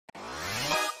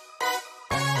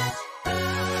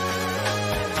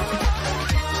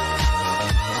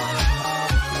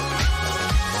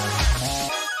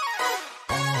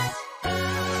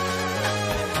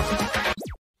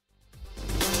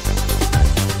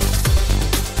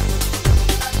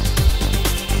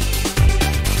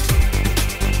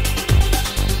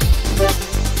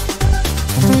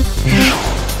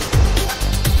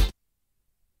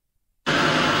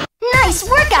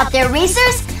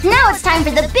racers! Now it's time for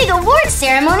the big awards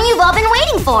ceremony you've all been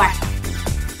waiting for!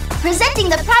 Presenting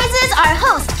the prizes, our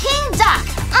host, King Doc,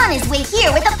 on his way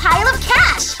here with a pile of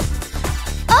cash!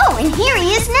 Oh, and here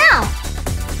he is now!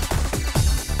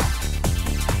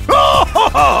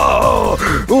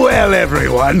 Oh! Well,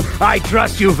 everyone, I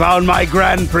trust you found my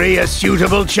Grand Prix a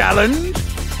suitable challenge?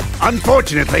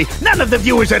 Unfortunately, none of the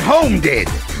viewers at home did.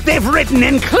 They've written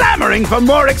in clamoring for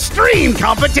more extreme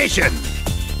competition.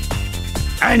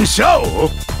 And so,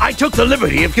 I took the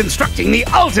liberty of constructing the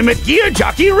ultimate gear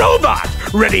jockey robot,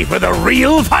 ready for the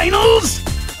real finals?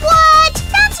 What?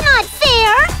 That's not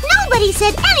fair! Nobody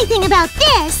said anything about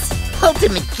this!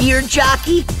 Ultimate gear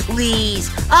jockey?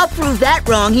 Please, I'll prove that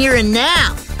wrong here and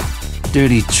now.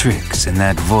 Dirty tricks in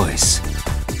that voice.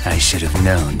 I should have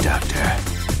known, Doctor.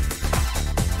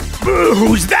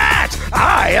 Who's that?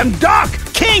 I am Doc,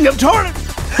 King of Torrent.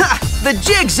 Ha! The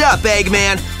jig's up,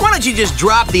 Eggman. Why don't you just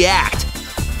drop the act?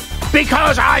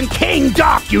 Because I'm King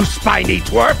Doc, you spiny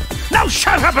twerp. Now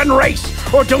shut up and race,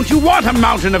 or don't you want a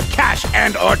mountain of cash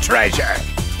and or treasure?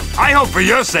 I hope for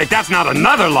your sake that's not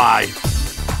another lie.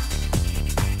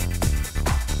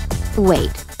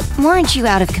 Wait, weren't you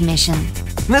out of commission?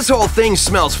 This whole thing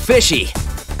smells fishy.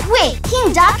 Wait,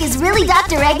 King Doc is really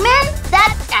Dr. Eggman?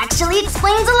 That actually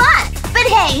explains a lot. But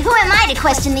hey, who am I to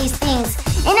question these things?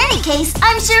 In any case,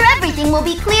 I'm sure everything will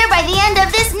be clear by the end of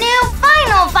this new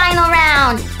final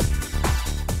round.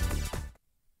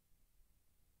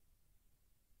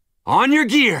 On your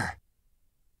gear.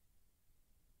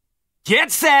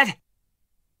 Get set.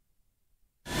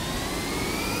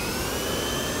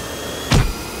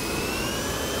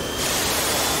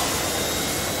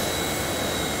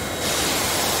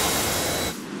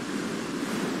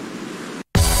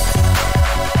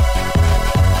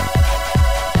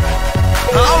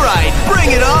 All right,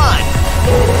 bring it on!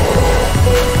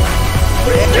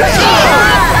 Ready? Ready?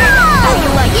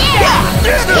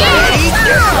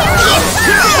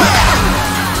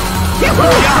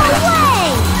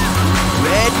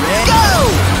 Red, go! Go! Red,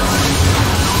 go!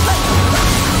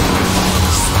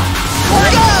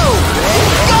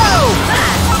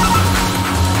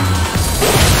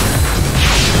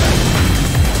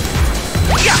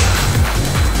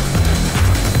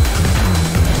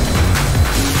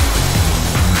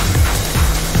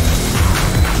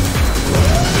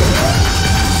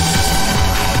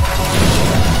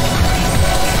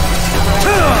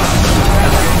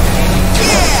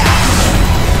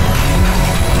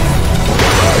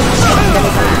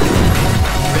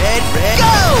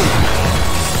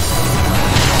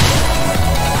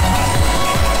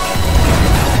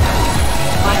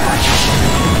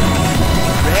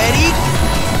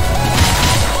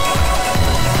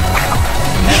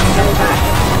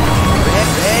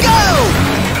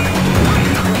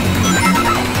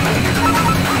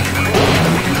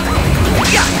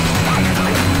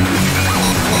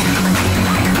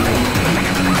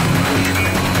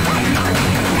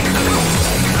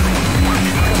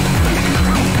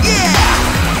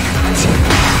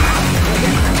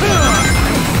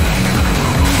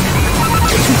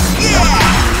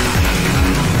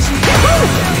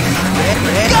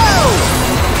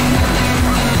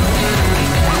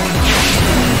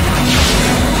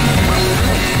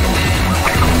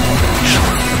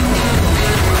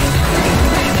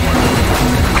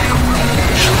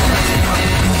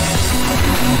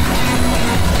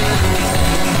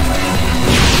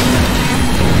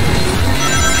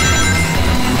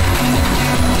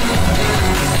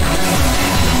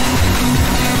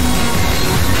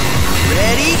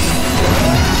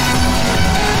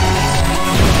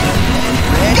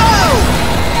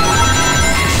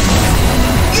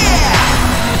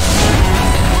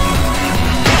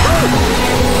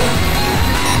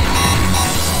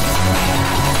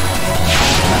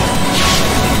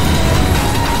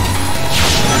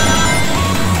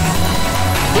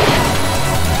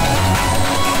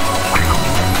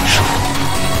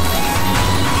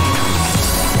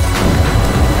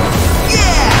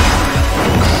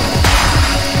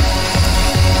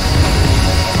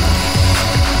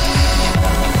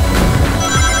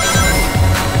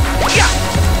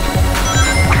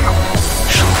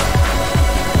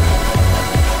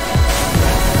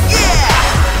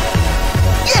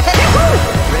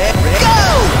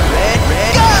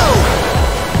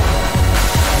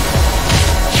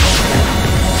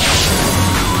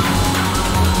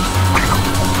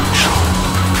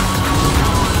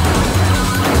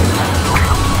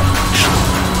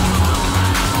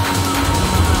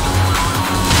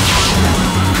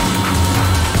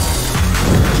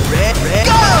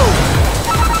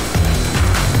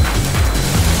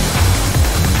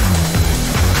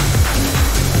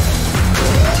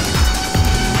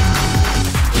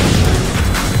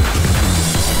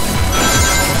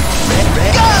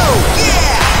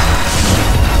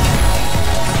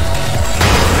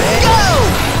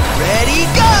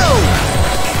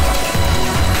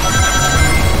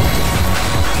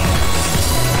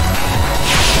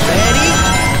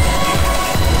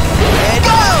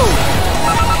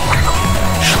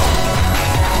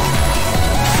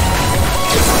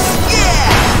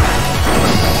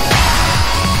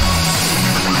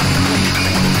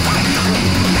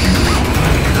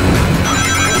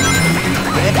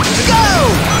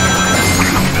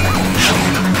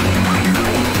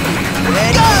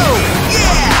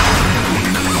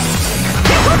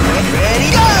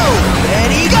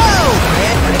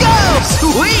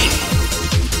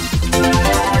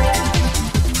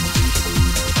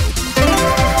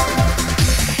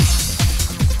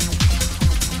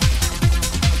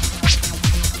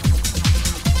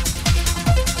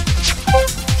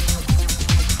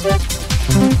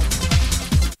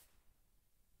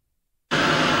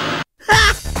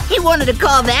 wanted to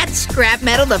call that scrap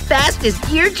metal the fastest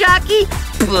gear jockey?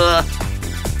 Puh.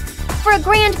 For a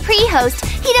Grand Prix host,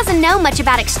 he doesn't know much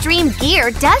about extreme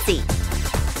gear, does he?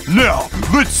 Now,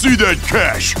 let's see that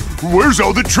cash. Where's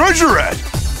all the treasure at?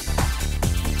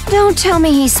 Don't tell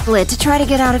me he split to try to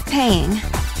get out of paying.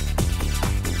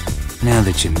 Now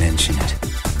that you mention it,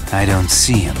 I don't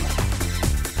see him.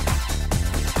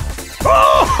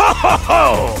 Oh, ho, ho,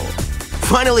 ho!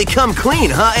 Finally come clean,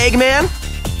 huh, Eggman?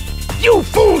 You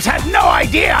fools had no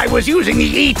idea I was using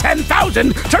the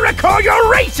E10000 to record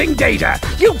your racing data!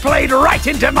 You played right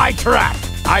into my trap!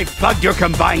 I plugged your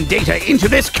combined data into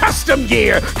this custom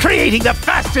gear, creating the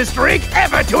fastest rig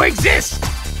ever to exist!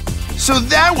 So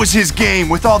that was his game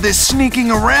with all this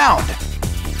sneaking around.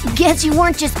 Guess you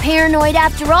weren't just paranoid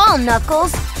after all,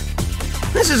 Knuckles.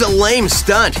 This is a lame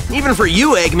stunt, even for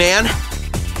you, Eggman.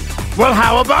 Well,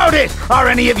 how about it? Are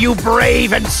any of you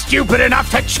brave and stupid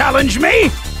enough to challenge me?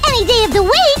 Any day of the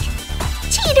week.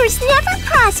 Cheaters never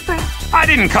prosper. I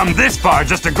didn't come this far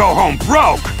just to go home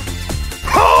broke.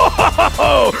 Ho, ho, ho,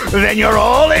 ho! Then you're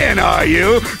all in, are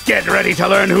you? Get ready to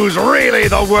learn who's really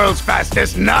the world's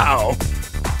fastest now.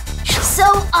 So,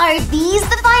 are these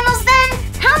the finals then?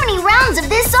 How many rounds of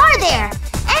this are there?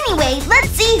 Anyway, let's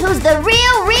see who's the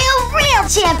real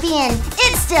champion.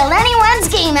 It's still anyone's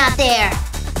game out there.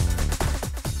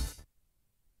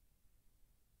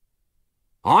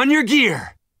 On your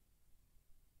gear.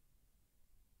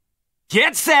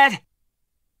 Get set.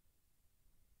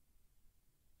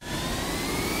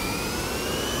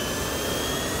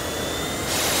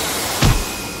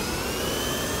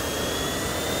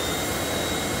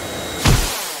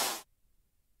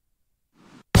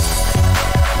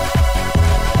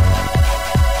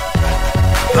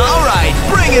 All right,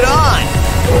 bring it on!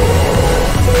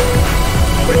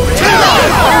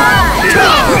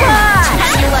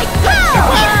 You're like,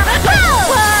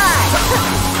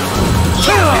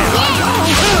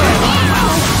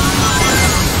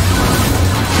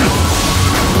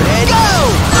 Ready, go!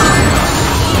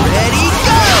 Ready,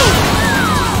 go!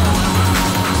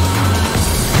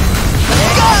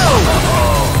 Go!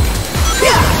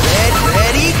 Yeah!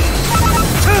 Ready?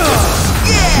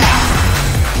 Yeah!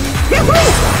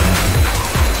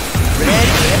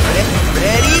 Ready?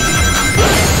 Ready?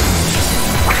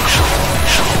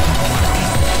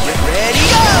 Ready,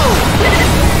 go!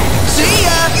 See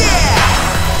ya! Yeah!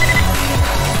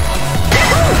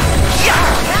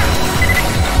 Yeah!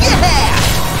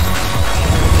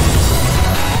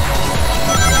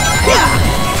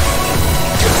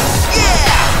 Yeah!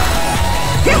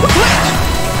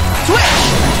 Switch!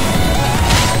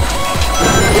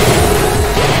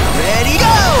 Ready,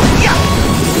 go!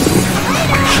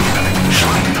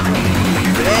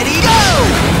 Ready, go!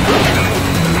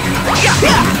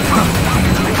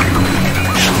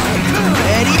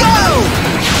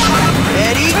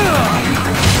 Ready, go! Ready?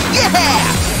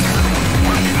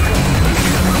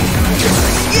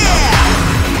 Yeah! Yeah!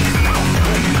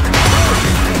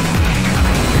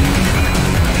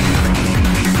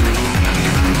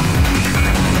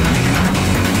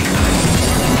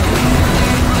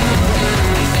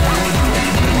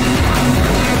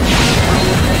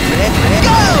 Ready,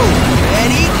 go!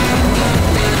 Ready?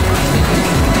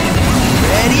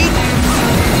 Ready?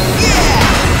 Yeah!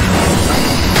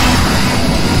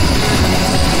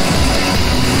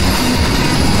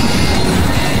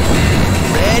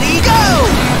 Ready, go!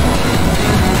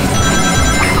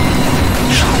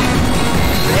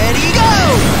 Ready, go!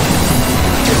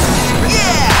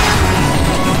 Yeah!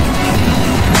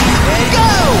 Ready, go!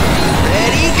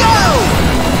 Ready, go!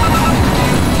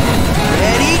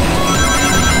 Ready?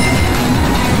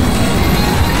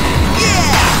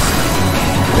 Yeah!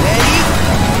 Ready?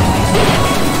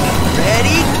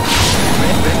 Ready?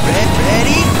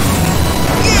 Ready?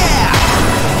 Yeah!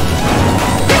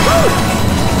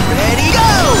 Ready,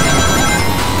 go!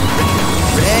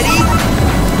 Ready?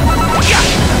 Yeah!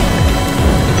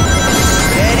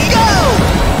 Ready, go!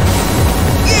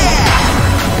 Yeah!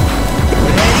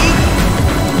 Ready?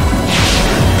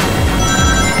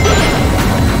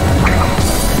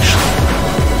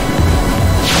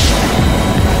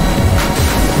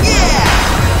 Yeah!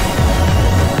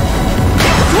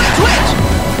 Switch!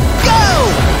 Go!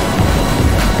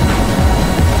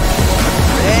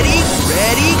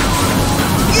 Ready?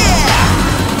 Yeah!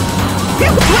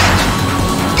 Switch!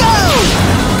 Go!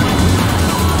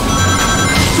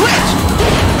 Switch!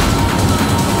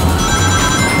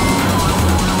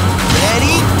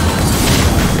 Ready?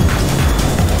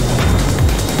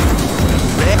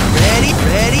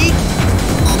 Ready?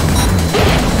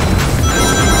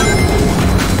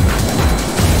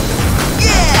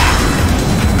 Yeah!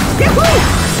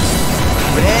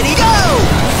 Ready, go!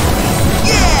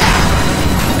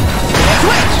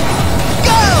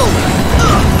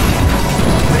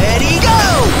 Ready, go!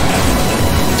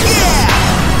 Yeah!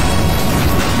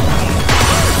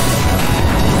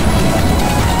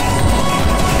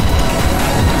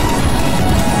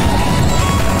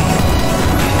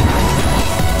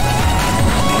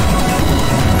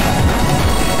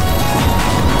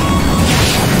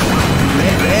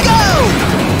 Ready, go!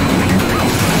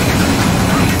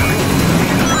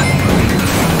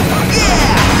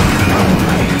 Yeah!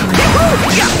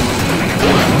 Yahoo!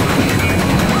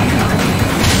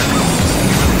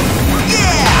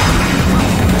 Yeah!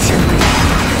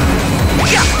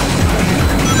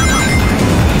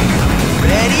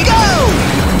 Ready, go!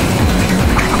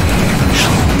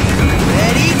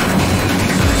 Ready?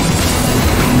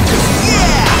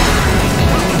 Yeah!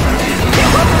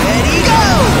 Ready, go!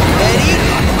 Ready?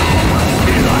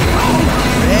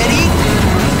 Ready?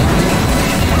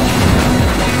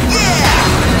 Yeah!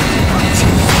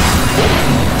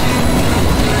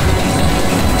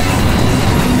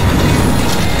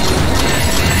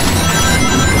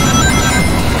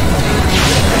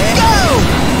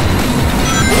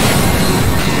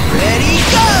 Ready,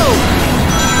 go!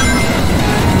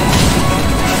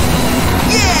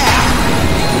 Yeah!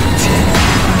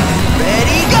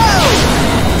 Ready, go!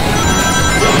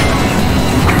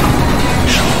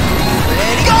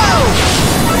 Ready, go!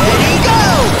 Ready, go!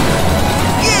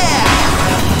 Yeah!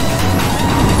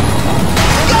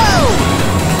 Go!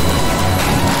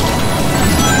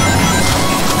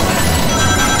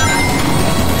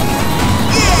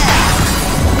 Yeah!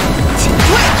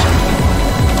 Switch!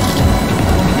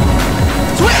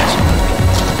 Switch!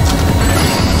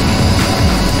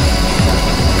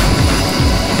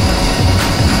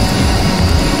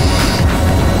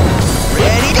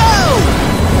 Ready, go!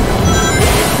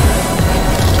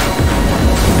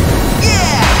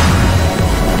 Yeah!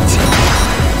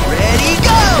 Ready,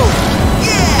 go!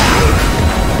 Yeah!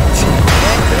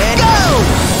 Ready, go!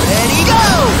 Ready, go!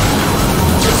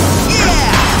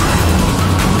 Yeah!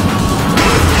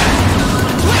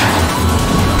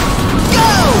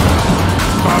 Go!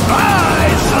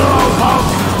 Bye-bye, Slowpoke!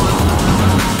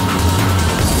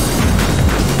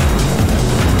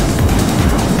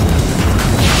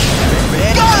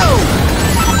 Ready, go!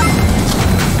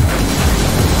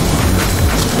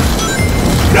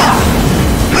 Yeah!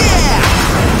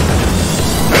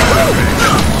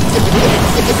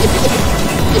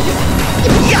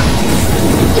 Yeah!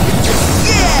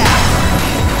 Yeah!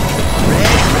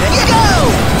 Ready, go!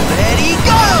 Ready,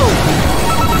 go!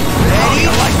 Ready,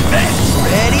 Like this!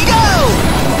 ready, go!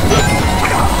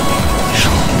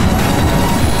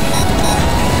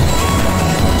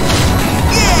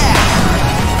 Yeah!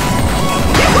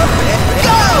 Ready,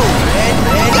 go!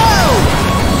 Ready, go!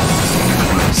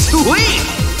 Sweet!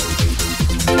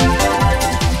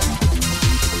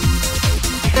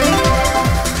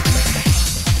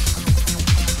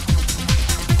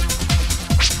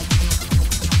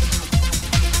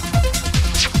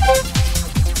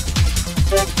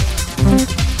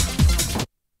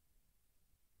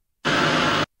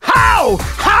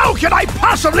 How could I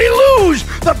possibly lose?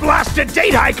 The blasted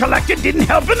data I collected didn't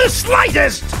help in the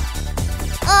slightest!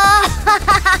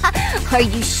 Are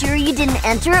you sure you didn't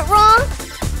enter it wrong?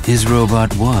 His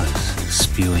robot was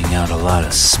spewing out a lot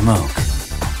of smoke.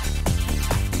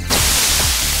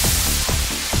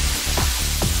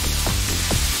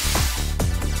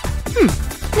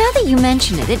 Now that you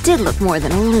mention it, it did look more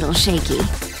than a little shaky.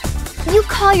 You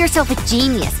call yourself a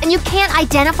genius and you can't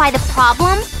identify the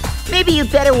problem? Maybe you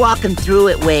better walk him through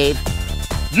it, Wave.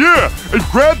 Yeah, and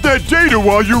grab that data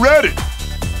while you're at it.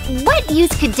 What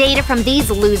use could data from these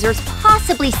losers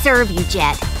possibly serve you,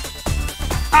 Jet?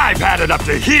 I've had it up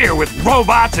to here with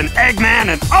robots and Eggman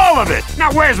and all of it.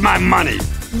 Now where's my money?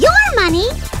 Your money?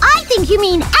 I think you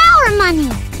mean our money.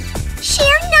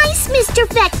 Share nice, Mr.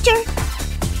 Vector.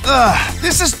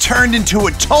 This has turned into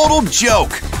a total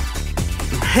joke.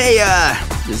 Hey,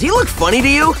 does he look funny to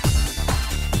you?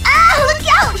 Ah, look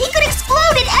out! He could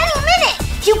explode at any minute!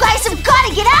 You guys have got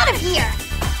to get out of here!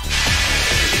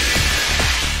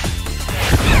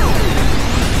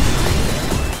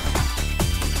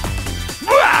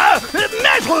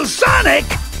 Metal Sonic!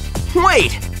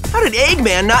 Wait, how did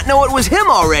Eggman not know it was him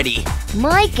already?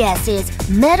 My guess is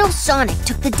Metal Sonic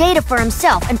took the data for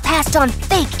himself and passed on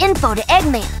fake info to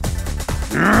Eggman.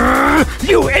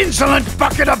 You insolent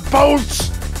bucket of bolts!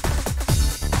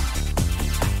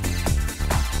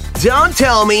 Don't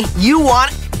tell me you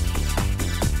want...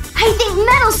 I think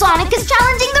Metal Sonic is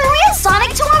challenging the real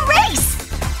Sonic to a race!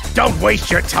 Don't waste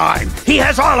your time. He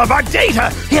has all of our data.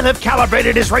 He'll have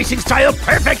calibrated his racing style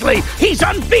perfectly. He's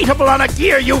unbeatable on a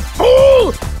gear, you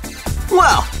fool!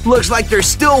 Well, looks like there's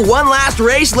still one last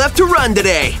race left to run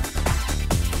today.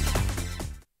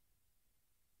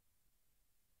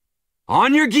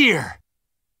 On your gear.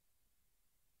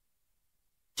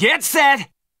 Get set.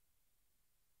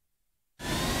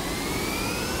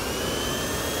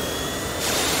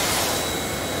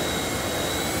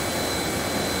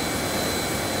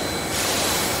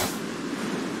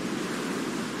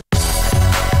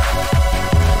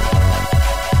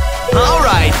 All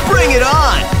right, bring it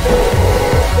on.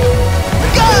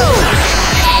 Go!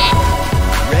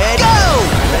 Ready? Go!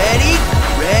 Ready?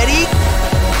 Ready?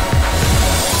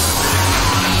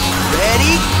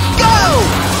 Ready? Go!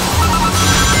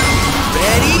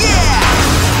 Ready? Yeah!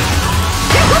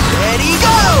 Ready?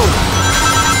 Go!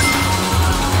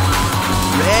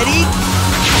 Ready?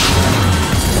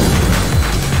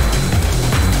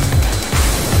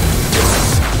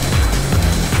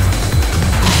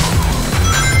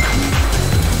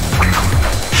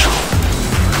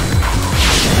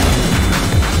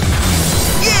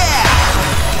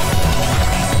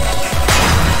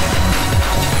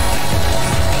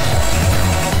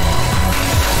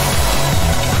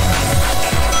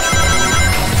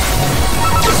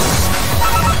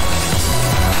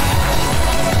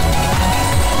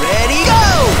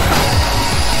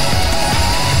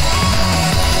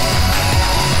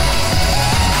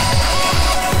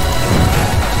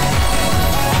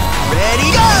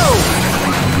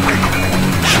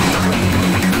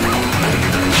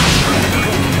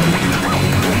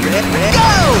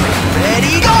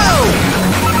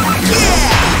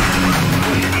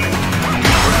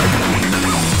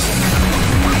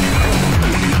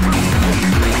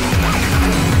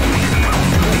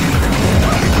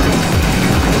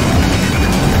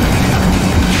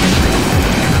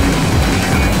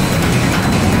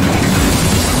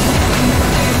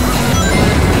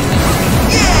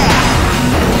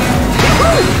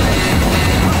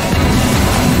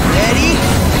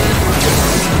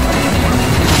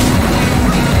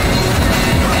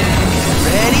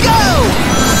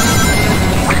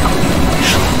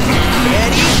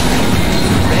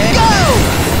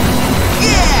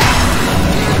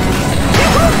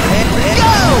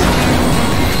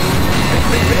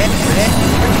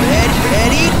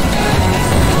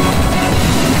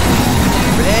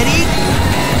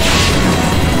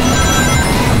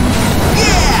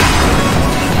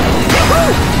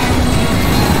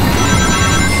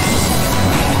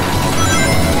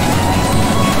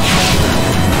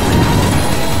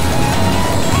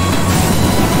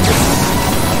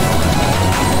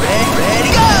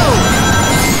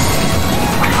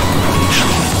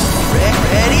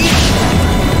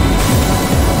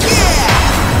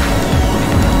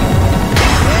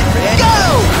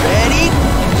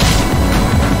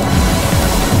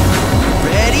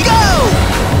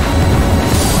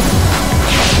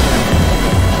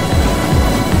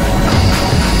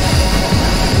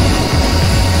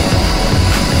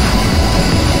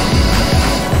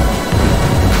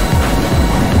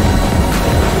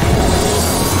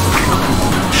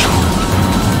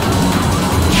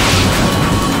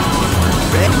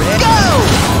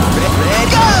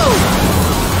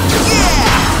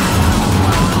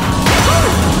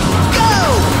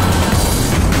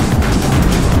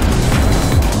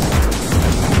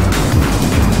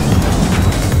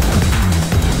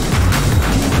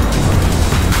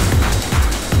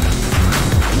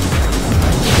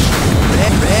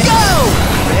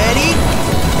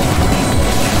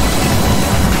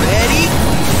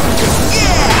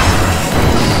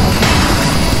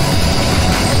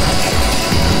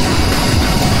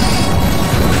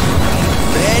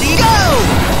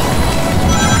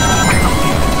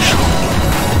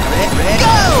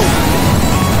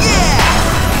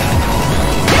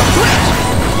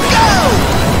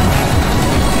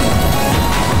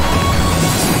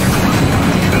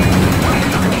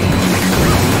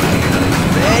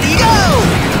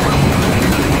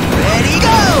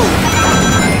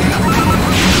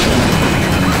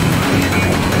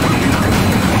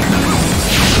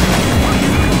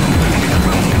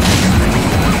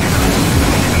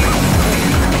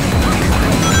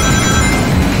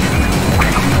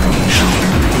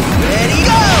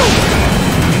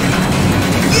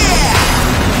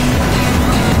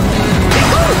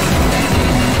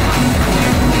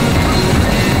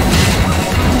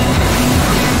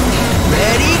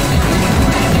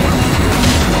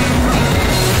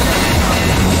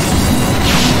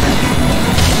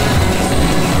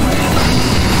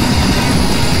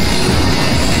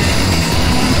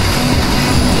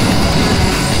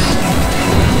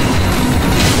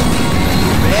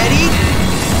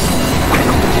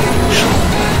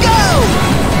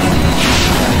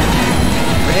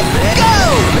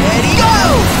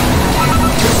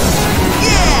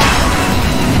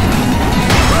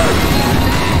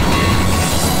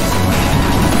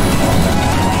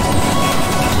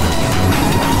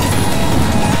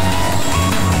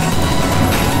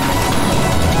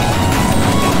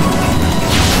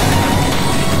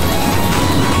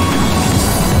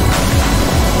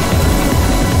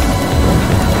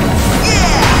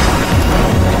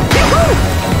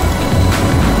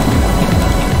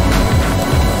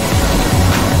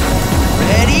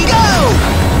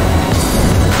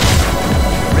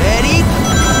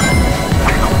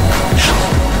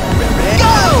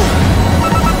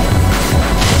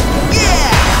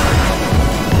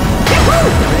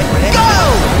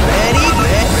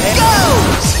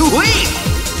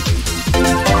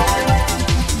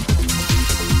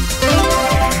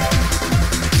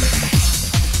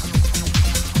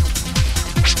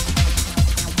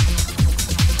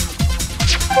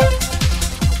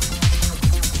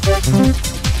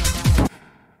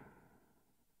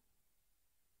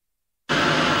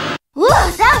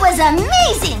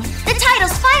 amazing! The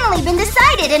title's finally been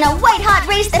decided in a white-hot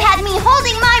race that had me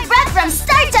holding my breath from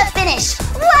start to finish!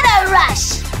 What a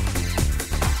rush!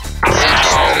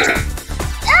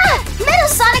 Metal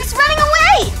Sonic's running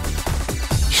away!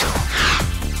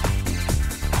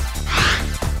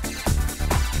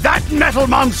 That metal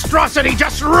monstrosity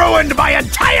just ruined my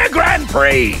entire Grand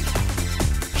Prix!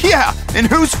 Yeah, and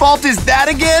whose fault is that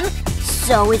again?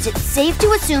 So is it safe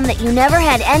to assume that you never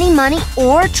had any money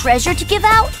or treasure to give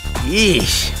out?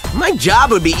 Yeesh. My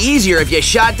job would be easier if you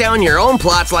shot down your own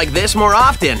plots like this more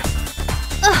often.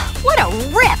 Ugh, what a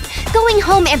rip! Going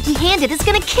home empty-handed is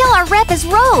gonna kill our rep as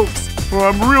rogues.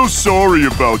 I'm real sorry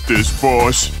about this,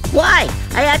 boss. Why?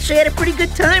 I actually had a pretty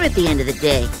good time at the end of the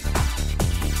day.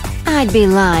 I'd be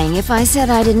lying if I said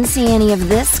I didn't see any of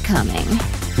this coming.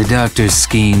 The doctor's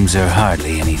schemes are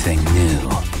hardly anything new.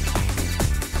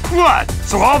 What?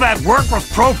 So all that work was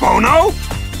pro bono?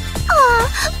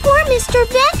 Aw, poor Mr.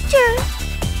 Vector.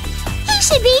 He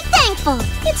should be thankful.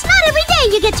 It's not every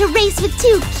day you get to race with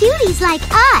two cuties like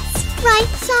us. Right,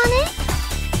 Sonic?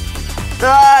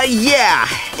 Yeah.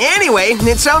 Anyway,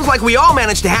 it sounds like we all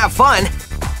managed to have fun.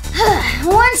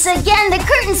 Once again, the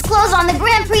curtains close on the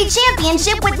Grand Prix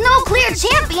Championship with no clear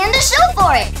champion to show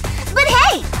for it. But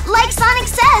hey, like Sonic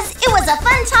says, it was a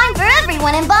fun time for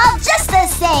everyone involved just the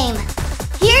same.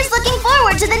 Here's looking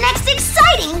forward to the next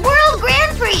exciting World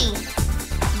Grand Prix.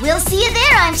 We'll see you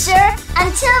there, I'm sure.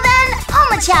 Until then,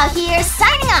 Omachow here,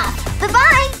 signing off.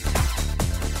 Bye-bye.